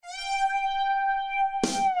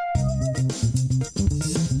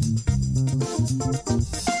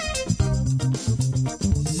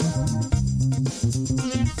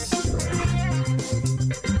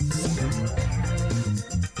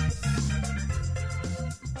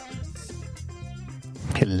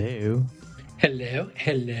Hello. Hello,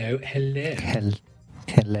 hello, hello.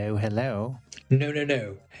 Hello, hello.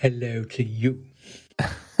 No. Hello to you.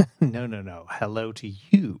 No. Hello to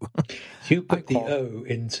you. You put the O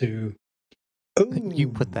into... Oh. You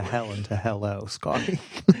put the hell into hello, Scotty.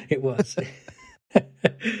 It was.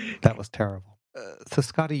 That was terrible. So,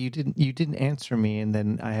 Scotty, you didn't answer me, and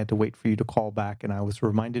then I had to wait for you to call back, and I was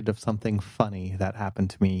reminded of something funny that happened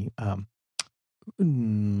to me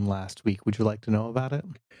last week. Would you like to know about it?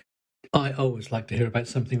 I always like to hear about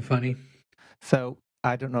something funny. So,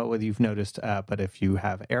 I don't know whether you've noticed, but if you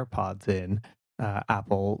have AirPods in,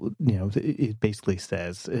 Apple, it basically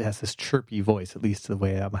says, it has this chirpy voice, at least the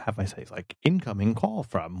way I have my say, it's like, incoming call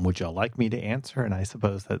from, would you like me to answer? And I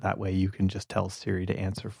suppose that way you can just tell Siri to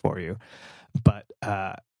answer for you. But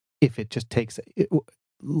if it just takes,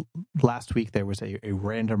 last week there was a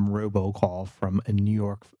random robocall from a New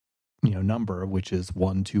York number, which is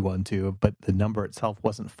 1212, but the number itself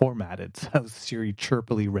wasn't formatted. So Siri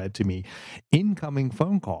chirpily read to me, incoming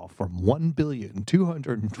phone call from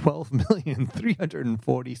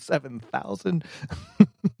 1,212,347,000,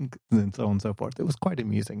 and so on and so forth. It was quite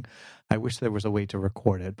amusing. I wish there was a way to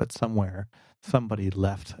record it, but somewhere somebody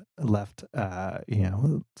left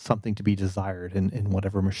something to be desired in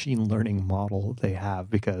whatever machine learning model they have,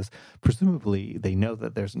 because presumably they know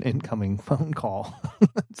that there's an incoming phone call.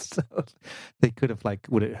 So they could have,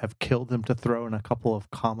 would it have killed them to throw in a couple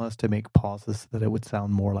of commas to make pauses so that it would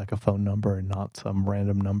sound more like a phone number and not some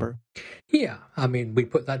random number? Yeah, I mean, we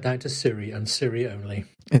put that down to Siri and Siri only.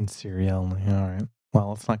 And Siri only, all right. Well,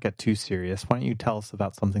 let's not get too serious. Why don't you tell us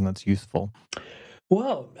about something that's useful?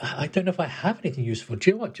 Well, I don't know if I have anything useful. Do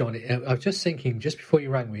you know what, John? I was just thinking, just before you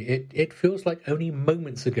rang me, it feels like only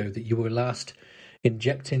moments ago that you were last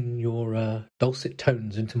injecting your dulcet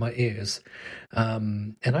tones into my ears.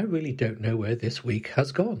 And I really don't know where this week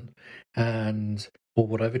has gone, or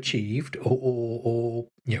what I've achieved, or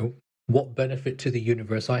what benefit to the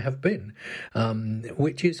universe I have been,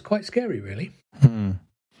 which is quite scary, really.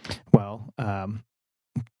 Well,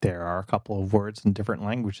 there are a couple of words in different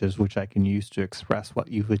languages which I can use to express what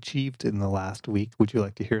you've achieved in the last week. Would you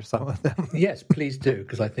like to hear some of them? Yes, please do,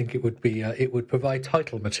 because I think it would be it would provide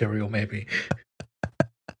title material, maybe.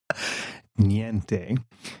 Niente,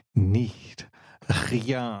 nicht,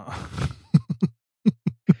 rien.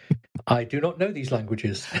 I do not know these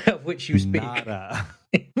languages of which you speak. Nada.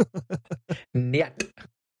 Niet.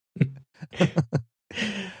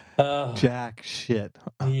 Jack shit.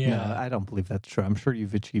 Yeah. No, I don't believe that's true. I'm sure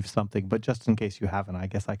you've achieved something, but just in case you haven't, I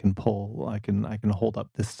guess I can hold up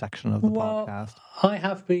this section of the podcast. I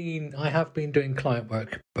have been doing client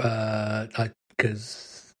work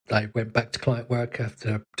because I went back to client work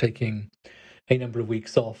after taking a number of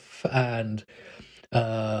weeks off, and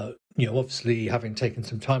obviously having taken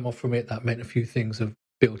some time off from it, that meant a few things have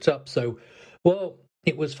built up. So, well,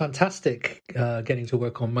 it was fantastic getting to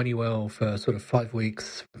work on Moneywell for sort of 5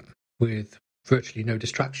 weeks with virtually no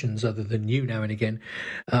distractions other than you now and again.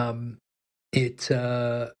 Going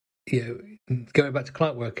back to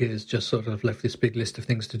client work is just sort of left this big list of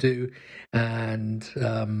things to do, and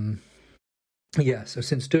so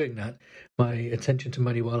since doing that, my attention to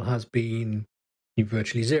Moneywell has been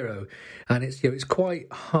virtually zero, and it's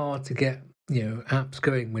quite hard to get apps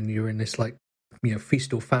going when you're in this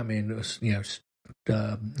feast or famine or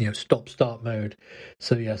stop start mode.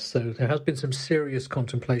 So there has been some serious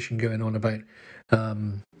contemplation going on about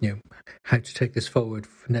how to take this forward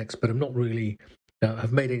for next, but I'm not really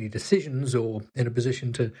have made any decisions or in a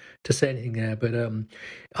position to say anything there. But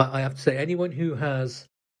I have to say, anyone who has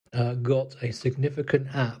got a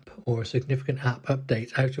significant app or a significant app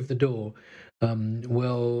update out of the door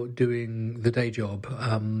while doing the day job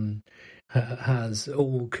has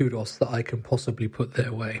all kudos that I can possibly put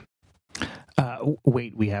their way.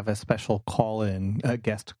 Wait, we have a special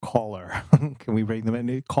guest caller. Can we bring them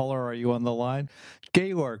in? Caller, are you on the line?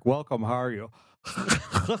 Georg, welcome. How are you?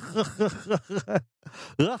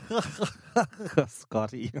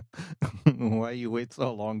 Scotty, why you wait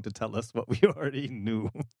so long to tell us what we already knew?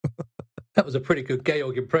 That was a pretty good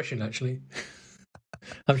Georg impression, actually.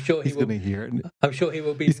 I'm sure he's going to hear it. I'm sure he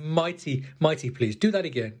will be mighty pleased. Do that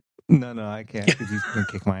again. No, I can't, because he's going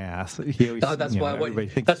to kick my ass. That's why I want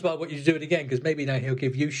you to do it again, because maybe now he'll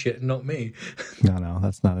give you shit and not me. No,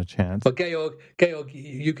 that's not a chance. But Georg,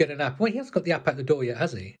 you get an app. Well, he hasn't got the app out the door yet,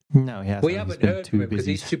 has he? No, he hasn't. We haven't heard from him because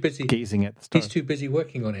he's too busy gazing at the stars. He's too busy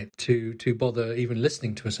working on it to bother even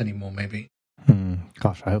listening to us anymore, maybe.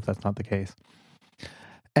 Gosh, I hope that's not the case.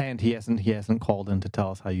 And he hasn't called in to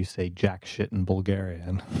tell us how you say jack shit in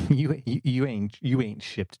Bulgarian. You ain't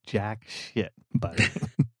shipped jack shit, buddy.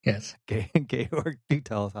 Yes. Georg, do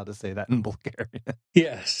tell us how to say that in Bulgarian.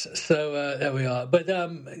 Yes. So there we are. But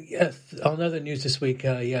yes, on other news this week,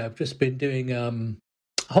 I've just been doing a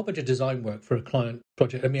whole bunch of design work for a client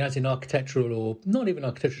project. I mean, as in architectural or not even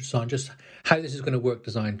architectural design, just how this is going to work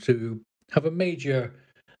design to have a major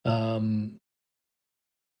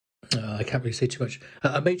I can't really say too much.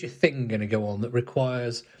 A major thing going to go on that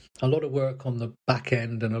requires a lot of work on the back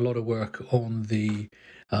end and a lot of work on the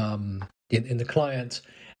in the client,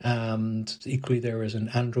 and equally there is an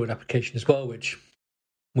Android application as well, which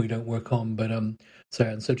we don't work on. But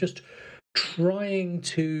so just trying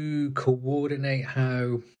to coordinate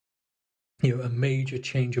how a major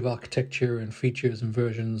change of architecture and features and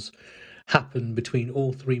versions happen between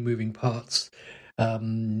all three moving parts,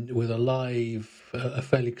 with a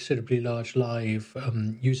fairly considerably large live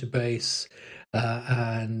user base,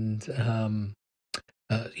 and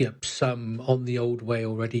some on the old way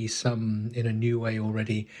already, some in a new way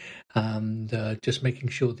already, and just making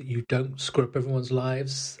sure that you don't screw up everyone's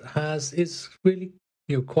lives is really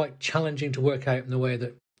quite challenging to work out in the way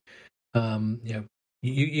that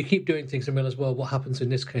you keep doing things and realize, well, what happens in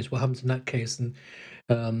this case? What happens in that case? And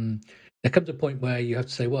there comes a point where you have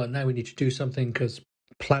to say, well, now we need to do something because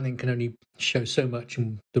planning can only show so much,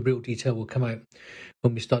 and the real detail will come out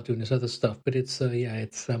when we start doing this other stuff. But it's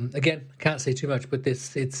again, I can't say too much, but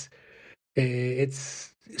it's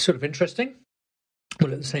sort of interesting,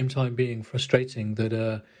 while at the same time being frustrating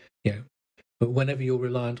that but whenever you're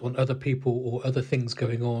reliant on other people or other things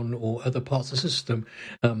going on or other parts of the system,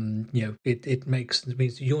 it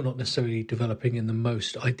means you're not necessarily developing in the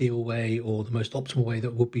most ideal way or the most optimal way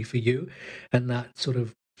that would be for you. And that sort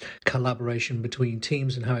of collaboration between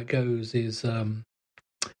teams and how it goes is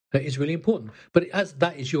really important. But as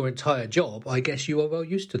that is your entire job, I guess you are well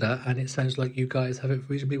used to that, and it sounds like you guys have it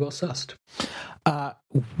reasonably well sussed.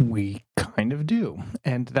 We kind of do,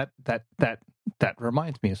 and that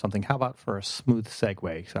reminds me of something. How about for a smooth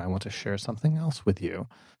segue? So I want to share something else with you,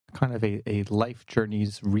 kind of a life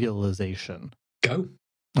journey's realization. Go.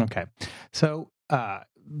 Okay, so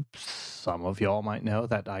some of y'all might know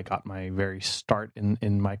that I got my very start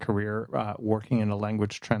in my career working in a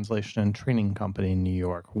language translation and training company in New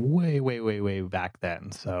York, way back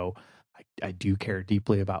then. So I do care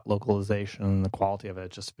deeply about localization and the quality of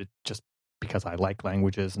it, just because I like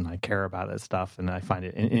languages and I care about that stuff, and I find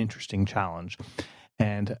it an interesting challenge.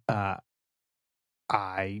 And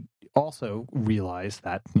I also realized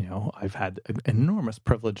that I've had an enormous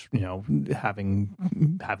privilege, having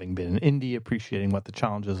been in indie, appreciating what the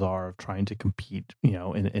challenges are of trying to compete, in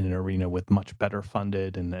an arena with much better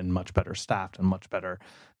funded and much better staffed and much better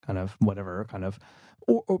kind of whatever kind of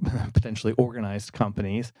or potentially organized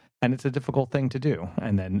companies. And it's a difficult thing to do.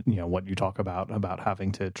 And then, what you talk about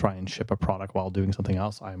having to try and ship a product while doing something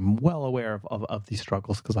else, I'm well aware of these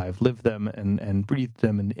struggles because I've lived them and breathed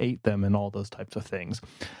them and ate them and all those types of things.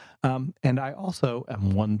 And I also am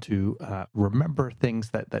one to remember things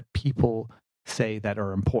that people say that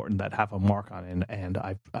are important, that have a mark on it. And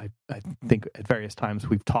I think at various times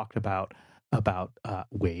we've talked about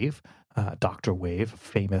Wave, Dr. Wave,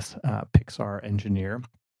 famous Pixar engineer,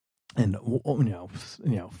 and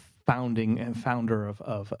founding and founder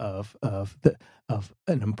of an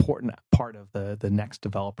important part of the next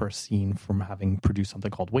developer scene, from having produced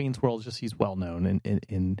something called Wayne's World. Just he's well known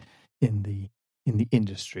in the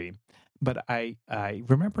industry. But I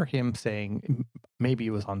remember him saying, maybe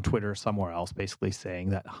it was on Twitter somewhere else, basically saying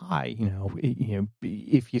that, hi,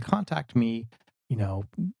 if you contact me,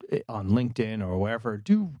 on LinkedIn or wherever,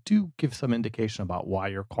 do give some indication about why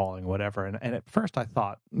you're calling, whatever. And at first I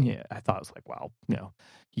thought it was like, well,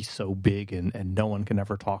 he's so big and no one can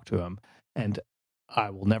ever talk to him. And I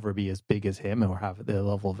will never be as big as him or have the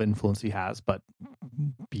level of influence he has. But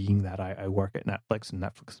being that I work at Netflix, and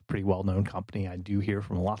Netflix is a pretty well-known company, I do hear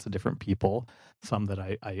from lots of different people, some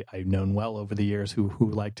that I've known well over the years who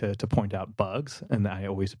like to point out bugs, and I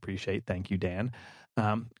always appreciate. Thank you, Dan.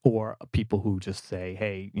 Or people who just say,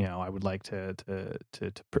 hey, I would like to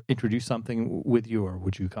introduce something with you, or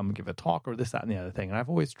would you come and give a talk, or this, that, and the other thing. And I've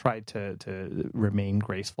always tried to remain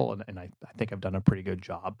graceful, and I think I've done a pretty good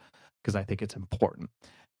job, because I think it's important.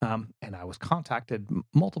 And I was contacted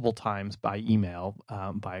multiple times by email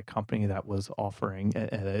by a company that is offering a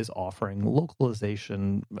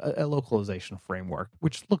localization framework,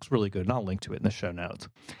 which looks really good, and I'll link to it in the show notes.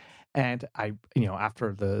 And I,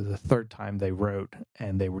 after the third time they wrote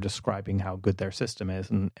and they were describing how good their system is,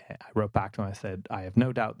 and I wrote back to them, I said, I have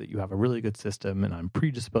no doubt that you have a really good system, and I'm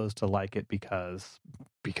predisposed to like it because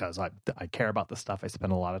because I care about the stuff. I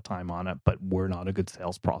spend a lot of time on it, but we're not a good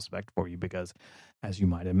sales prospect for you because, as you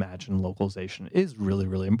might imagine, localization is really,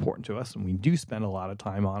 really important to us. And we do spend a lot of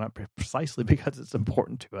time on it precisely because it's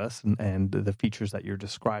important to us. And the features that you're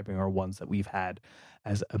describing are ones that we've had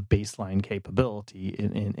as a baseline capability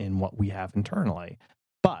in what we have internally.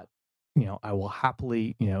 But I will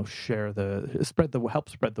happily, help spread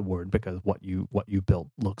the word because what you built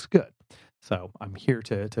looks good. So I'm here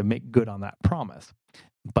to make good on that promise.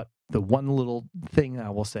 But the one little thing I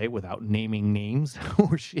will say, without naming names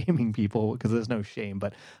or shaming people, because there's no shame,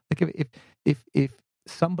 but like if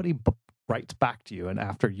somebody writes back to you and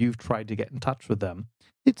after you've tried to get in touch with them,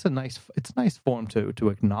 it's nice for them to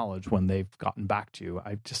acknowledge when they've gotten back to you.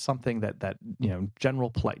 Just something that general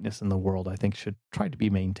politeness in the world, I think, should try to be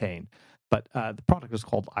maintained. But the product is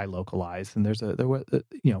called iLocalize, and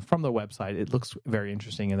from the website, it looks very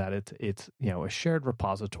interesting in that it's a shared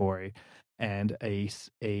repository and an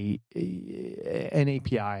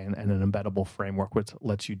API and an embeddable framework which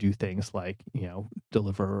lets you do things like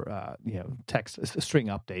deliver text string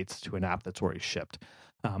updates to an app that's already shipped.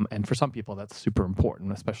 And for some people, that's super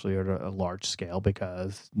important, especially at a large scale,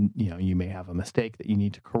 because you may have a mistake that you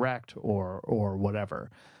need to correct or whatever.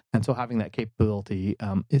 And so having that capability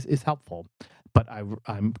is helpful. But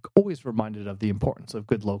I'm always reminded of the importance of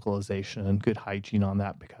good localization and good hygiene on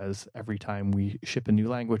that, because every time we ship a new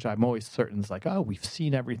language, I'm always certain it's like, oh, we've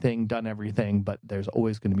seen everything, done everything, but there's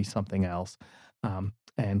always going to be something else.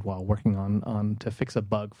 And while working on to fix a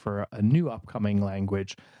bug for a new upcoming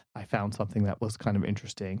language, I found something that was kind of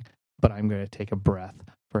interesting. But I'm going to take a breath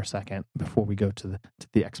for a second before we go to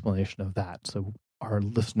the explanation of that. So our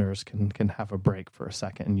listeners can have a break for a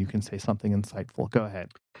second and you can say something insightful. Go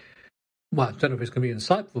ahead. Well, I don't know if it's going to be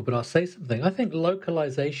insightful, but I'll say something. I think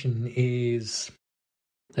localization is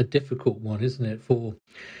a difficult one, isn't it?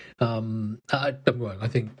 I'm wrong. I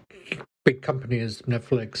think big companies,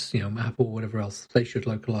 Netflix, Apple, whatever else, they should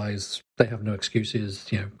localize. They have no excuses.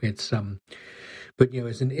 It's but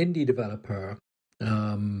as an indie developer,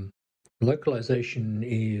 localization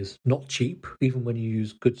is not cheap, even when you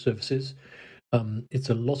use good services. It's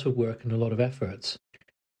a lot of work and a lot of efforts,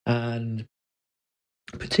 and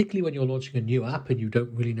particularly when you're launching a new app and you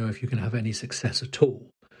don't really know if you can have any success at all.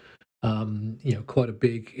 Quite a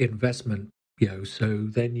big investment. So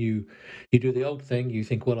then you do the old thing. You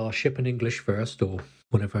think, well, I'll ship in English first, or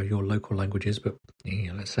whatever your local language is. But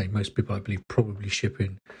let's say most people, I believe, probably ship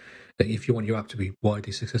in. If you want your app to be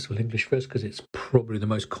widely successful, English first, because it's probably the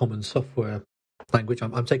most common software language.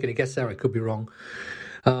 I'm taking a guess there. I could be wrong.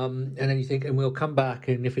 And then you think, and we'll come back,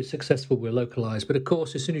 and if it's successful, we'll localize. But of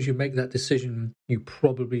course, as soon as you make that decision, you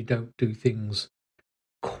probably don't do things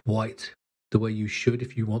quite the way you should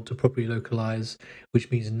if you want to properly localize, which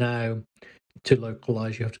means now to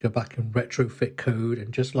localize, you have to go back and retrofit code.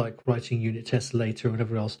 And just like writing unit tests later or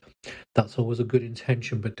whatever else, that's always a good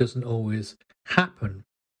intention, but doesn't always happen.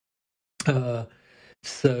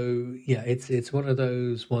 So yeah, it's one of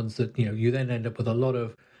those ones that you then end up with a lot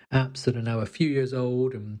of apps that are now a few years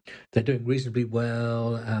old and they're doing reasonably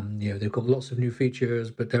well. They've got lots of new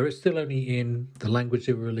features, but they're still only in the language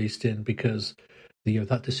they were released in because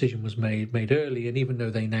that decision was made early. And even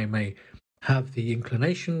though they now may have the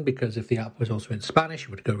inclination, because if the app was also in Spanish, it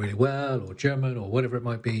would go really well, or German, or whatever it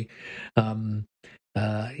might be.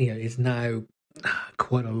 It's now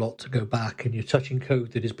quite a lot to go back, and you're touching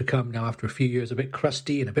code that has become now, after a few years, a bit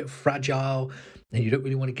crusty and a bit fragile, and you don't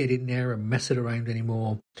really want to get in there and mess it around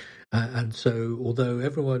anymore. And so, although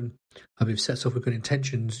everyone sets off with good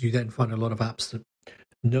intentions, you then find a lot of apps that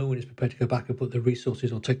no one is prepared to go back and put the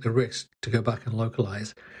resources or take the risk to go back and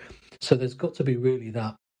localize. So there's got to be really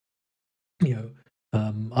that.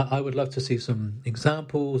 I would love to see some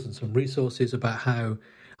examples and some resources about how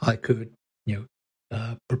I could,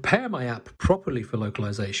 prepare my app properly for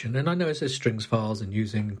localization. And I know it says strings files and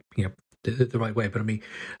using, the right way, but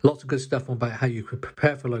lots of good stuff about how you could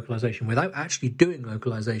prepare for localization without actually doing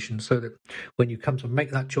localization, so that when you come to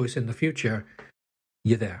make that choice in the future,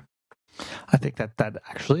 you're there. I think that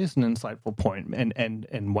actually is an insightful point,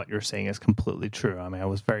 and what you're saying is completely true. I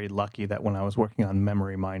was very lucky that when I was working on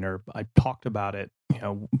Memory Miner, I talked about it,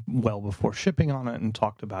 well before shipping on it, and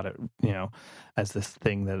talked about it, as this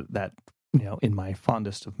thing that in my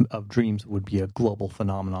fondest of dreams would be a global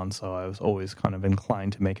phenomenon. So I was always kind of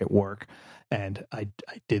inclined to make it work. And I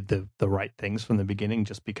did the right things from the beginning,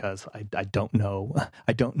 just because I don't know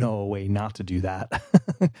a way not to do that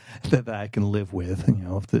that I can live with.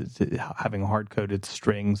 If having hard coded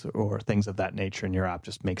strings or things of that nature in your app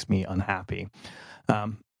just makes me unhappy.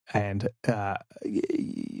 and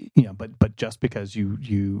but just because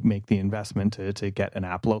you make the investment to get an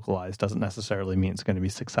app localized doesn't necessarily mean it's going to be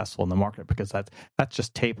successful in the market, because that's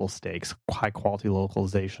just table stakes. High quality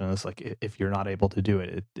localization is like, if you're not able to do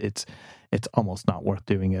it, it's almost not worth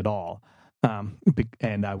doing at all.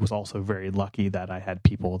 And I was also very lucky that I had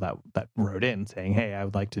people that wrote in saying, "Hey, I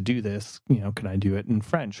would like to do this. Can I do it in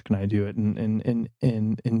French? Can I do it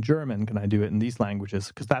in German? Can I do it in these languages?"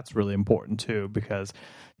 Because that's really important too. Because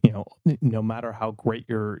no matter how great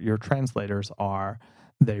your translators are,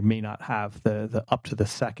 they may not have the up to the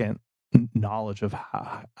second knowledge of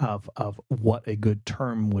what a good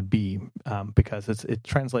term would be, because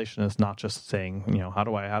translation is not just saying, how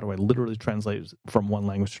do I literally translate from one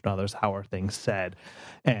language to another. How are things said?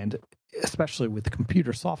 And especially with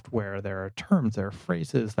computer software, there are terms, there are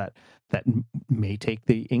phrases that may take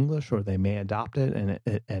the English, or they may adopt it,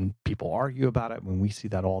 and people argue about it. When we see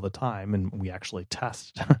that all the time, and we actually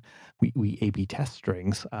test, we A/B test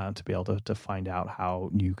strings to be able to find out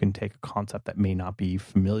how you can take a concept that may not be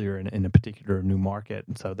familiar in a particular new market.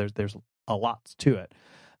 And so there's a lot to it.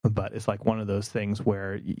 But it's like one of those things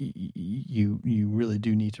where you really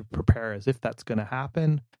do need to prepare as if that's going to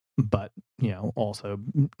happen. But also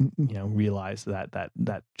realize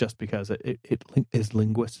that just because it is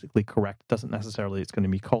linguistically correct doesn't necessarily it's going to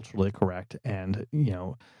be culturally correct. And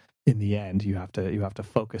in the end, you have to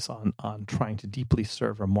focus on trying to deeply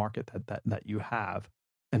serve a market that you have,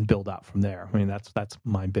 and build out from there. I mean, that's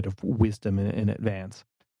my bit of wisdom in advance.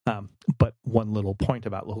 But one little point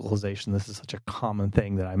about localization: this is such a common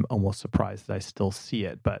thing that I'm almost surprised that I still see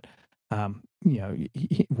it. But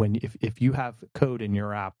if you have code in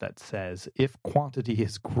your app that says, if quantity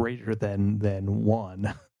is greater than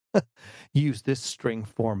 1, use this string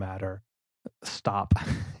formatter, stop,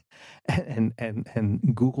 and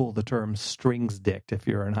Google the term stringsdict if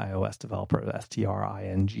you're an iOS developer,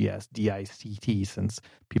 STRINGSDICT, since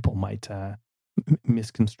people might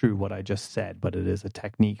misconstrue what I just said, but it is a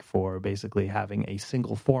technique for basically having a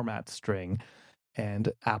single format string,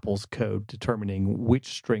 and Apple's code determining which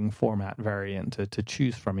string format variant to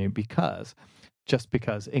choose from you, because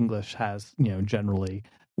English has generally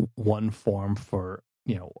one form for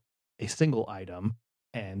a single item,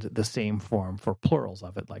 and the same form for plurals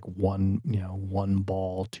of it, like one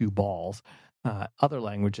ball, 2 balls. Other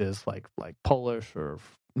languages like Polish or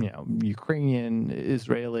Ukrainian,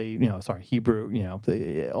 Israeli, Hebrew,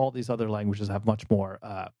 all these other languages have much more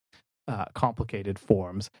complicated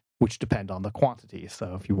forms, which depend on the quantity.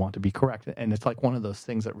 So if you want to be correct, and it's like one of those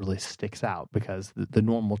things that really sticks out, because the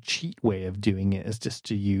normal cheat way of doing it is just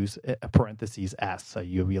to use a parentheses s. So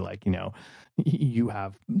you'll be like, you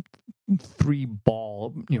have 3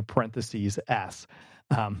 ball, parentheses s,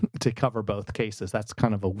 to cover both cases. That's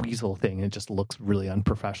kind of a weasel thing. It just looks really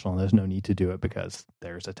unprofessional, and there's no need to do it, because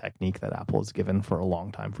there's a technique that Apple has given for a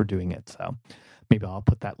long time for doing it. So maybe I'll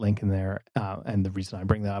put that link in there. And the reason I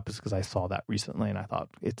bring that up is because I saw that recently, and I thought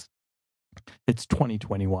it's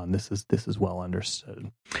 2021. This is well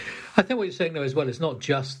understood. I think what you're saying though as well, it's not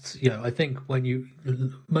just, I think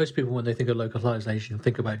most people, when they think of localization,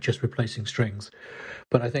 think about just replacing strings.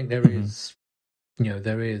 But I think there is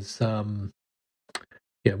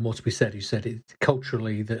more to be said. You said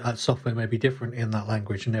culturally that software may be different in that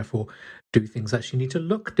language, and therefore do things actually need to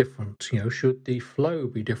look different. Should the flow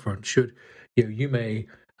be different? Should you may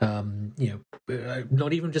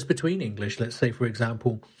not even just between English. Let's say, for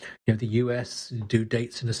example, the US do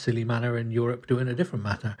dates in a silly manner, and Europe do in a different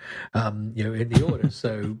manner. In the order.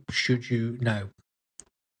 So should you now,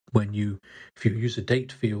 if you use a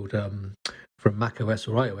date field from Mac OS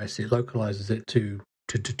or iOS, it localizes it to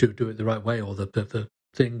do it the right way, or the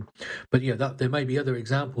thing. But there may be other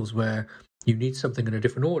examples where you need something in a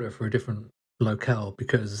different order for a different locale,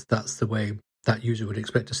 because that's the way that user would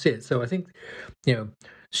expect to see it. So I think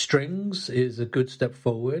strings is a good step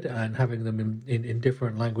forward, and having them in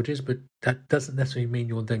different languages, but that doesn't necessarily mean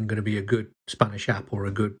you're then going to be a good Spanish app or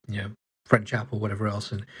a good French app or whatever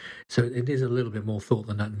else. And so it is a little bit more thought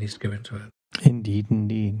than that needs to go into it. Indeed.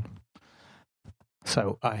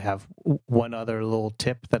 So I have one other little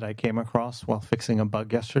tip that I came across while fixing a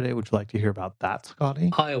bug yesterday. Would you like to hear about that,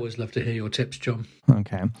 Scotty? I always love to hear your tips, John.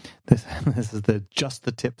 Okay. This is just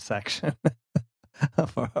the tip section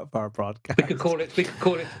of our broadcast. We could call it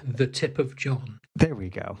the tip of John. There we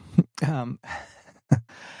go.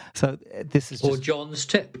 So this is or John's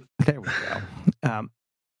tip. There we go.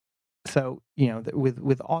 So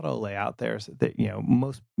with auto layout, there's that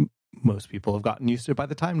most most people have gotten used to it. By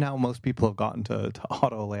the time now most people have gotten to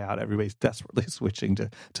auto layout, everybody's desperately switching to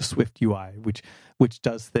Swift UI, which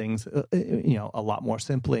does things a lot more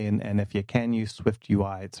simply. And if you can use Swift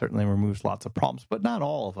UI, it certainly removes lots of problems, but not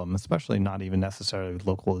all of them, especially not even necessarily with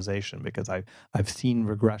localization, because I've seen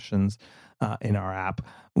regressions in our app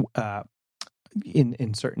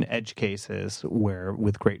in certain edge cases where,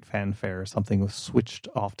 with great fanfare, something was switched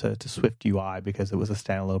off to Swift UI because it was a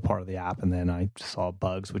standalone part of the app, and then I saw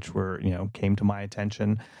bugs which were came to my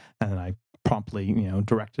attention, and then I promptly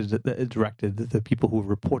directed the people who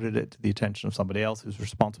reported it to the attention of somebody else whose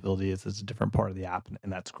responsibility is a different part of the app, and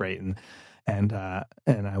that's great. And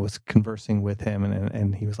I was conversing with him,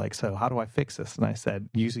 and he was like, "So how do I fix this?" And I said,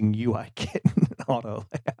 "Using UI kit and auto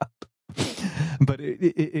layout." But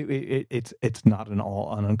it's not an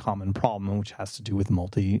uncommon problem, which has to do with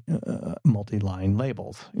multi-line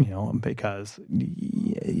labels, because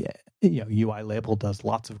UI label does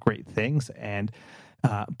lots of great things, and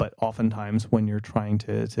but oftentimes when you're trying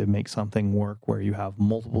to make something work where you have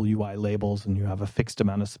multiple UI labels and you have a fixed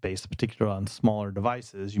amount of space, particularly on smaller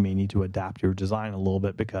devices, you may need to adapt your design a little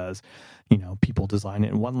bit because people design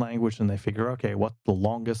it in one language and they figure, okay, what's the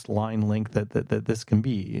longest line length that this can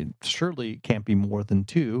be? It surely can't be more than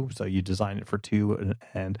 2, so you design it for 2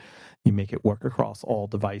 and you make it work across all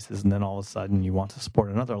devices, and then all of a sudden you want to support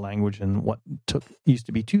another language, and what used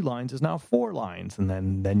to be 2 lines is now 4 lines, and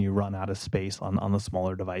then you run out of space on the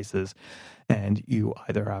smaller devices, and you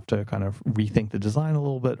either have to kind of rethink the design a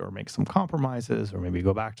little bit or make some compromises, or maybe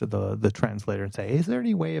go back to the translator and say, is there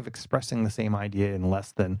any way of expressing the same idea in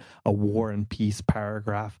less than a War and Peace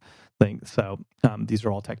paragraph thing? So these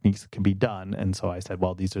are all techniques that can be done, and so I said,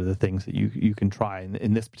 well, these are the things that you can try. And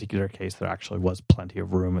in this particular case, there actually was plenty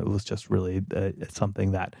of room. It was just really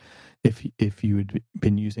something that if you had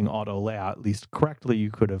been using auto layout at least correctly,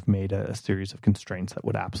 you could have made a series of constraints that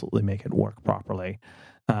would absolutely make it work properly.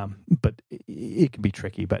 But it can be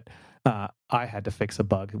tricky. But I had to fix a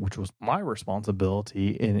bug, which was my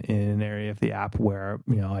responsibility in an area of the app where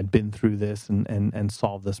I'd been through this and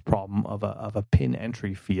solved this problem of a pin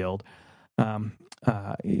entry field,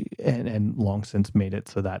 and long since made it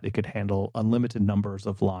so that it could handle unlimited numbers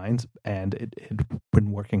of lines, and it had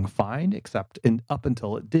been working fine, except up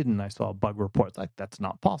until it didn't. I saw bug reports like that's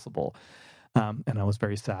not possible. And I was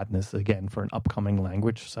very sad, and this again for an upcoming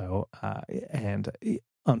language. So,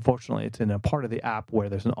 unfortunately, it's in a part of the app where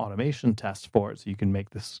there's an automation test for it, so you can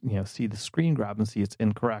make this, see the screen grab and see it's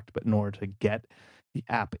incorrect. But in order to get the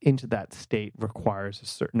app into that state requires a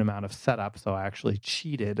certain amount of setup. So I actually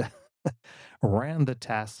cheated, ran the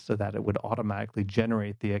test so that it would automatically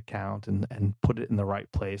generate the account and put it in the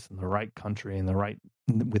right place, in the right country,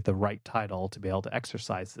 with the right title to be able to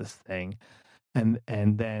exercise this thing. And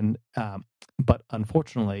then, but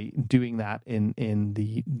unfortunately, doing that in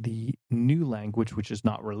the new language, which is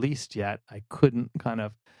not released yet, I couldn't kind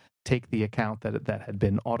of take the account that had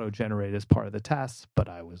been auto-generated as part of the test. But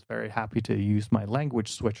I was very happy to use my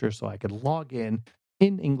language switcher so I could log in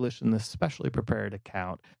English in this specially prepared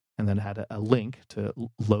account, and then had a link to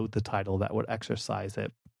load the title that would exercise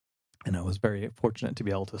it. And I was very fortunate to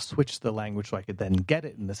be able to switch the language so I could then get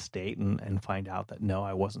it in the state and find out that no,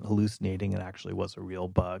 I wasn't hallucinating. It actually was a real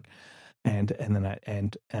bug. And then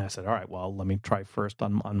I said, all right, well, let me try first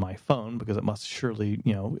on my phone, because it must surely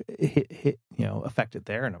hit affect it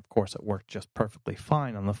there. And of course, it worked just perfectly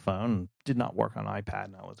fine on the phone. Did not work on iPad,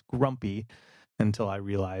 and I was grumpy until I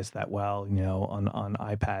realized that, well, on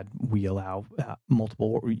iPad we allow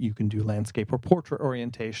multiple. You can do landscape or portrait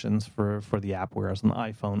orientations for the app, whereas on the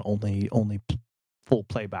iPhone only full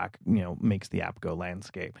playback makes the app go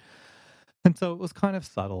landscape. And so it was kind of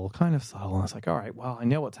subtle. And I was like, all right, well, I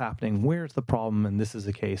know what's happening. Where's the problem? And this is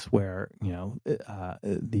a case where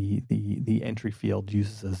the entry field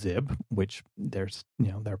uses a zib, which there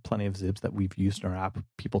are plenty of zibs that we've used in our app.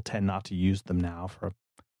 People tend not to use them now for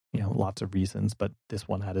lots of reasons, but this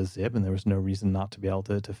one had a zib, and there was no reason not to be able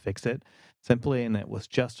to fix it simply. And it was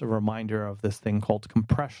just a reminder of this thing called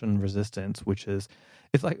compression resistance, which is,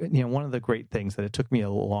 it's like, one of the great things that it took me a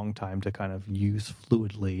long time to kind of use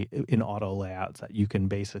fluidly in auto layouts, that you can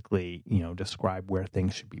basically, describe where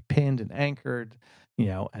things should be pinned and anchored,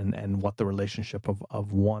 and what the relationship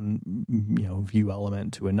of one, view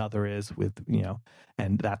element to another is with,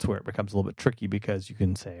 and that's where it becomes a little bit tricky, because you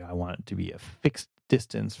can say, I want it to be a fixed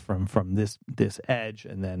distance from this edge,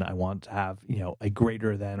 and then I want to have a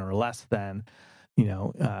greater than or less than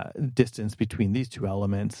distance between these two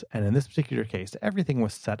elements. And in this particular case, everything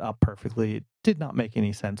was set up perfectly. It did not make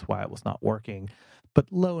any sense why it was not working, But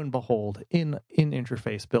lo and behold, in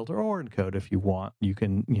Interface Builder or in code, if you want, you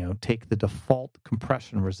can take the default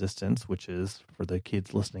compression resistance, which is, for the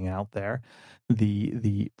kids listening out there,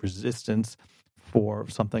 the resistance for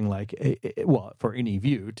something like for any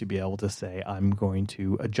view to be able to say, I'm going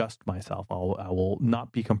to adjust myself. I will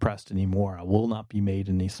not be compressed anymore. I will not be made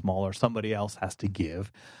any smaller. Somebody else has to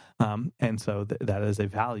give. And so that is a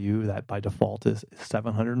value that by default is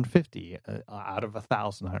 750 out of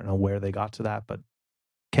 1,000. I don't know where they got to that, but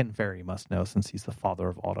Ken Ferry must know since he's the father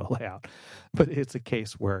of auto layout. But it's a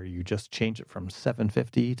case where you just change it from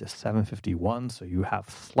 750 to 751, so you have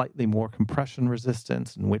slightly more compression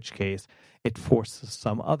resistance, in which case it forces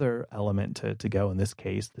some other element to go, in this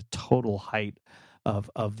case, the total height of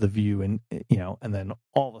the view, and then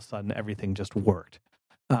all of a sudden everything just worked.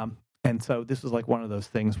 And so this was like one of those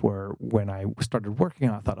things where when I started working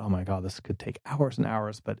on it, I thought, oh my God, this could take hours and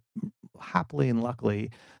hours, but happily and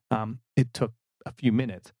luckily, it took a few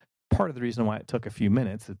minutes. Part of the reason why it took a few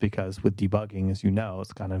minutes is because with debugging, as you know,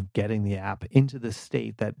 it's kind of getting the app into the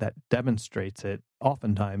state that demonstrates it.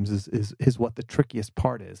 Oftentimes is what the trickiest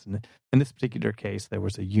part is. And in this particular case, there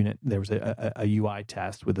was a UI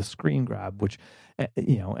test with a screen grab, which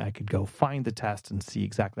I could go find the test and see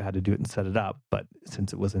exactly how to do it and set it up. But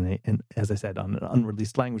since it was as I said, on an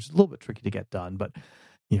unreleased language, it's a little bit tricky to get done. But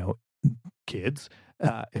kids,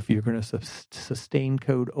 if you're going to sustain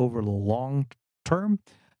code over the long term,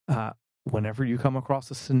 whenever you come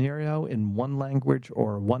across a scenario in one language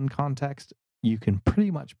or one context, you can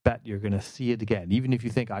pretty much bet you're going to see it again. Even if you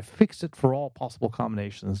think I fixed it for all possible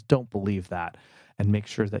combinations, don't believe that, and make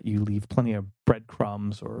sure that you leave plenty of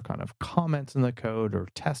breadcrumbs or kind of comments in the code or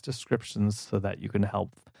test descriptions so that you can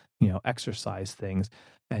help exercise things,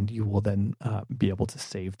 and you will then be able to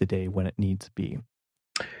save the day when it needs to be.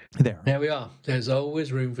 There we are. There's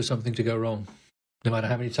always room for something to go wrong, no matter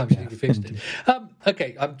how many times you think you fixed it.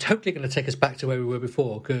 Okay, I'm totally going to take us back to where we were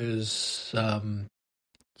before, because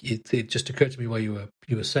it just occurred to me while you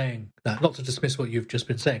were saying that, not to dismiss what you've just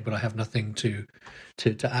been saying, but I have nothing to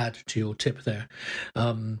add to your tip there.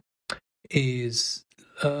 Is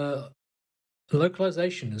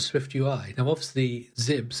localization in Swift UI. Now, obviously,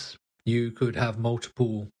 zibs, you could have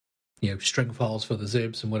multiple string files for the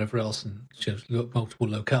zibs and whatever else, and multiple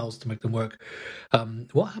locales to make them work.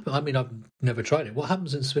 What happens? I mean, I've never tried it. What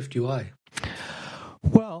happens in Swift UI?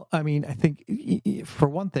 Well, I mean, I think for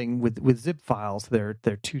one thing, with zip files, there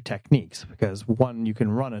are two techniques. Because one, you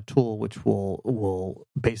can run a tool which will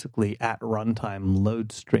basically at runtime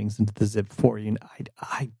load strings into the zip for you.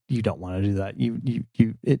 You don't want to do that.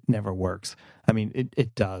 It never works. I mean,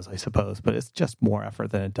 it does, I suppose, but it's just more effort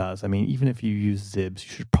than it does. I mean, even if you use zibs, you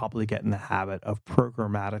should probably get in the habit of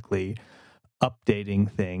programmatically updating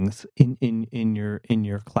things in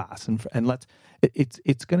your class, and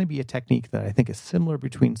it's going to be a technique that I think is similar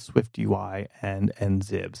between Swift UI and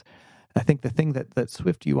zibs. I think the thing that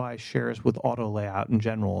Swift UI shares with auto layout in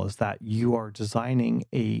general is that you are designing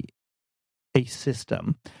a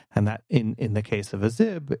system, and that in the case of a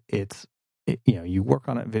zib, you work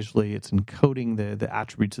on it visually. It's encoding the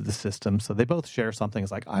attributes of the system. So they both share something.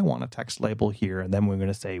 It's like, I want a text label here, and then we're going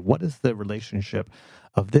to say, what is the relationship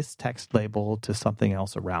of this text label to something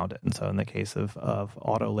else around it? And so in the case of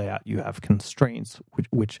auto layout, you have constraints,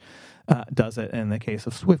 which does it. And in the case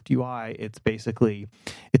of Swift UI,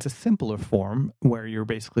 it's a simpler form where you're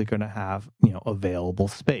basically going to have available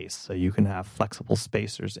space. So you can have flexible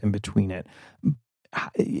spacers in between it.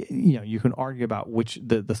 You can argue about which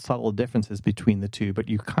the subtle differences between the two, but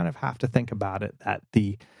you kind of have to think about it that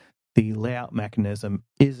the layout mechanism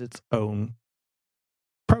is its own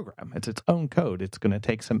program. It's its own code. It's going to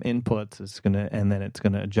take some inputs. And then it's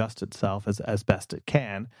going to adjust itself as best it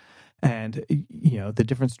can. And the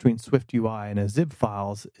difference between Swift UI and a zib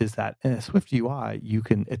files is that in a Swift UI,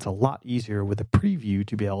 it's a lot easier with a preview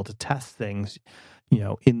to be able to test things,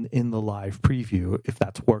 in the live preview if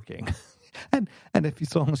that's working. And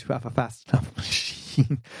as long as you have a fast enough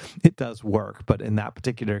machine, it does work. But in that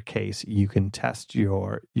particular case, you can test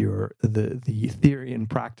the theory and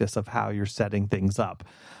practice of how you're setting things up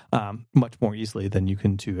much more easily than you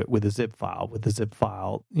can do it with a zip file. With the zip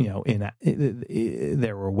file,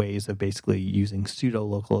 there were ways of basically using pseudo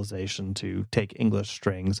localization to take English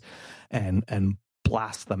strings and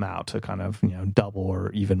blast them out to kind of double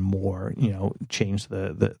or even more, change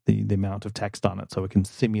the amount of text on it so it can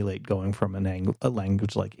simulate going from a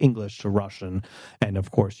language like English to Russian. And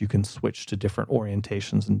of course you can switch to different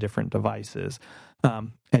orientations and different devices,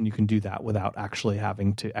 and you can do that without actually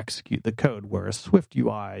having to execute the code. Whereas Swift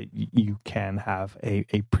UI, you can have a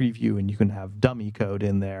preview and you can have dummy code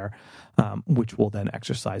in there, which will then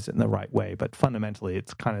exercise it in the right way. But fundamentally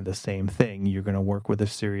it's kind of the same thing. You're going to work with a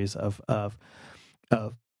series of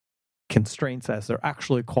constraints, as they're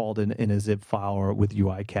actually called in a zip file or with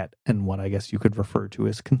UIKit, and what I guess you could refer to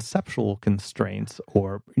as conceptual constraints,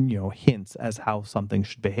 or hints as how something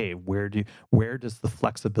should behave. Where does the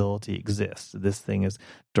flexibility exist? This thing is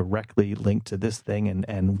directly linked to this thing,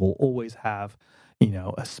 and will always have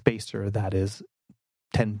a spacer that is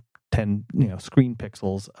 10 screen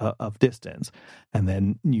pixels of distance, and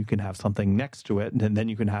then you can have something next to it, and then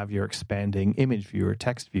you can have your expanding image view or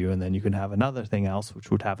text view, and then you can have another thing else which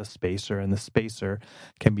would have a spacer, and the spacer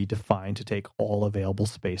can be defined to take all available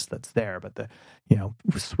space that's there. But the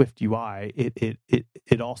with Swift UI,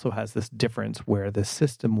 it also has this difference where the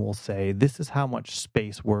system will say, this is how much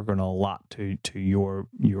space we're going to allot to your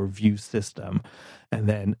view system, and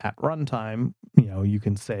then at runtime you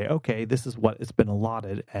can say, okay, this is what it's been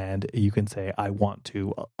allotted, and you can say, I want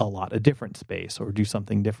to allot a different space or do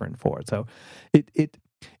something different for it. So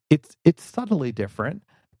it's subtly different.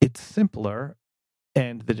 It's simpler.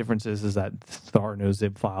 And the difference is that there are no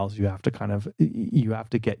zip files. You have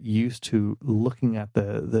to get used to looking at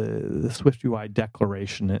the Swift UI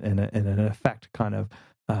declaration and in effect kind of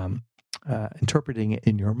interpreting it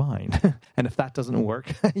in your mind. And if that doesn't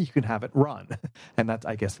work, you can have it run. And that's,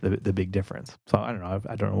 I guess, the big difference. So I don't know.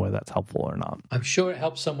 I don't know whether that's helpful or not. I'm sure it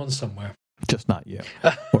helps someone somewhere. Just not you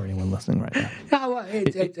or anyone listening right now. No, well,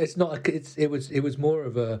 it's not. It was more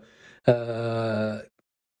of a.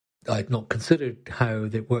 I'd not considered how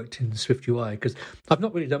they worked in Swift UI, because I've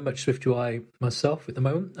not really done much Swift UI myself at the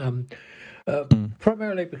moment.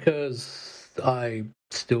 Primarily because I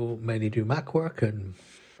still mainly do Mac work, and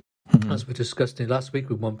as we discussed in last week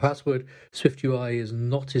with 1Password, Swift UI is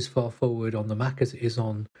not as far forward on the Mac as it is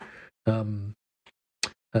on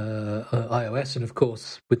iOS. And of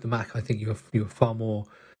course, with the Mac, I think you have far more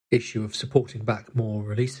issue of supporting back more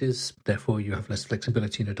releases, therefore you have less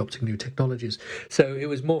flexibility in adopting new technologies. So it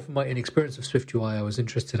was more from my inexperience of Swift UI I was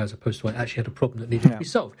interested, as opposed to I actually had a problem that needed to be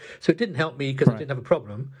solved. So it didn't help me because I didn't have a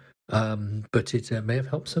problem, but it may have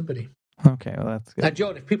helped somebody. Okay, well, that's good. And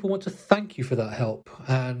John, if people want to thank you for that help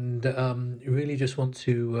and really just want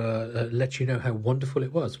to let you know how wonderful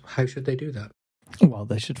it was, how should they do that? Well,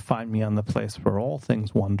 they should find me on the place where all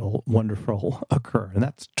things wonderful occur, and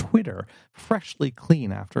that's Twitter, freshly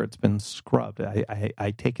clean after it's been scrubbed.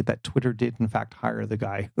 I take it that Twitter did, in fact, hire the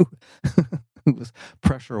guy who was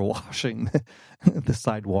pressure washing the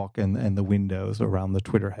sidewalk and the windows around the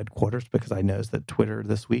Twitter headquarters, because I noticed that Twitter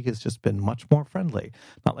this week has just been much more friendly.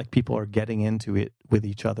 Not like people are getting into it with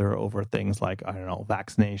each other over things like, I don't know,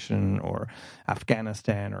 vaccination or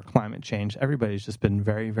Afghanistan or climate change. Everybody's just been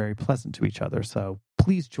very, very pleasant to each other. So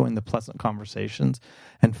please join the pleasant conversations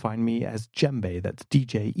and find me as Djembe. That's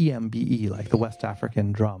DJEMBE, like the West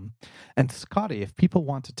African drum. And Scotty, if people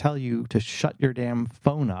want to tell you to shut your damn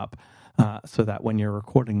phone up, so that when you're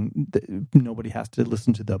recording, nobody has to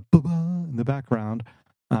listen to the ba-ba in the background,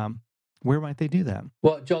 where might they do that?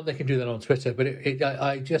 Well, John, they can do that on Twitter, but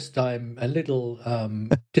I'm a little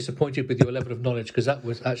disappointed with your level of knowledge, because that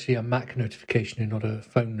was actually a Mac notification and not a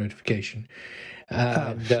phone notification.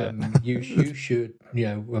 And you should,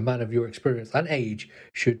 a man of your experience and age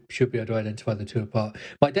should be able to identify the two apart.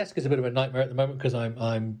 My desk is a bit of a nightmare at the moment because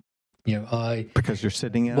because you're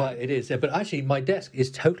sitting in. Well, it is, but actually my desk is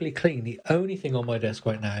totally clean. The only thing on my desk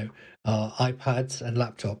right now are iPads and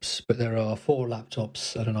laptops, but there are 4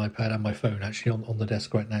 laptops and an iPad and my phone actually on the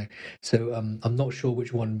desk right now. So I'm not sure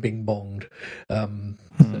which one bing bonged. So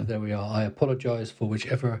there we are. I apologise for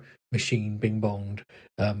whichever machine bing bonged,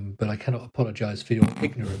 but I cannot apologise for your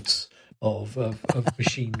ignorance of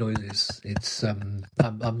machine noises. It's I'm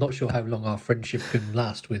not sure how long our friendship can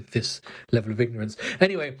last with this level of ignorance.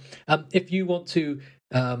 Anyway, if you want to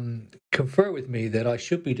confer with me that I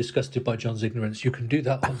should be disgusted by John's ignorance, you can do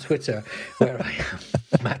that on Twitter, where I am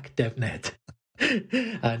MacDevNet.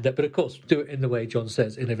 And but of course, do it in the way John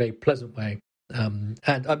says, in a very pleasant way. And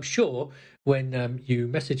I'm sure when you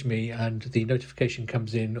message me and the notification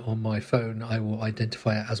comes in on my phone, I will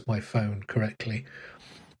identify it as my phone correctly.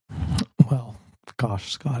 Well,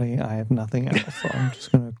 gosh, Scotty, I have nothing else. So I'm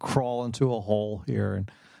just going to crawl into a hole here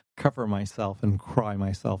and cover myself and cry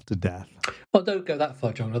myself to death. Well, don't go that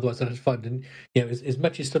far, John. Otherwise, I just find, as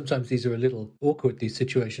much as sometimes these are a little awkward, these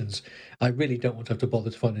situations, I really don't want to have to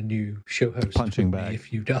bother to find a new show host. Punching bag.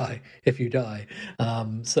 If you die.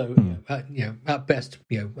 At best,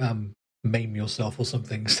 maim yourself or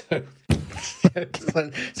something, so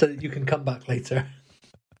that you can come back later.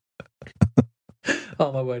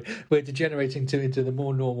 Oh my word, we're degenerating into the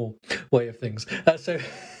more normal way of things. So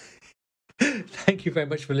thank you very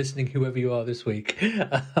much for listening, whoever you are this week.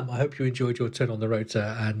 I hope you enjoyed your turn on the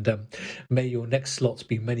rotor, and may your next slots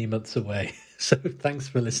be many months away. So thanks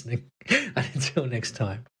for listening, and until next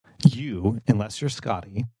time. You, unless you're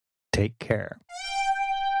Scotty, take care.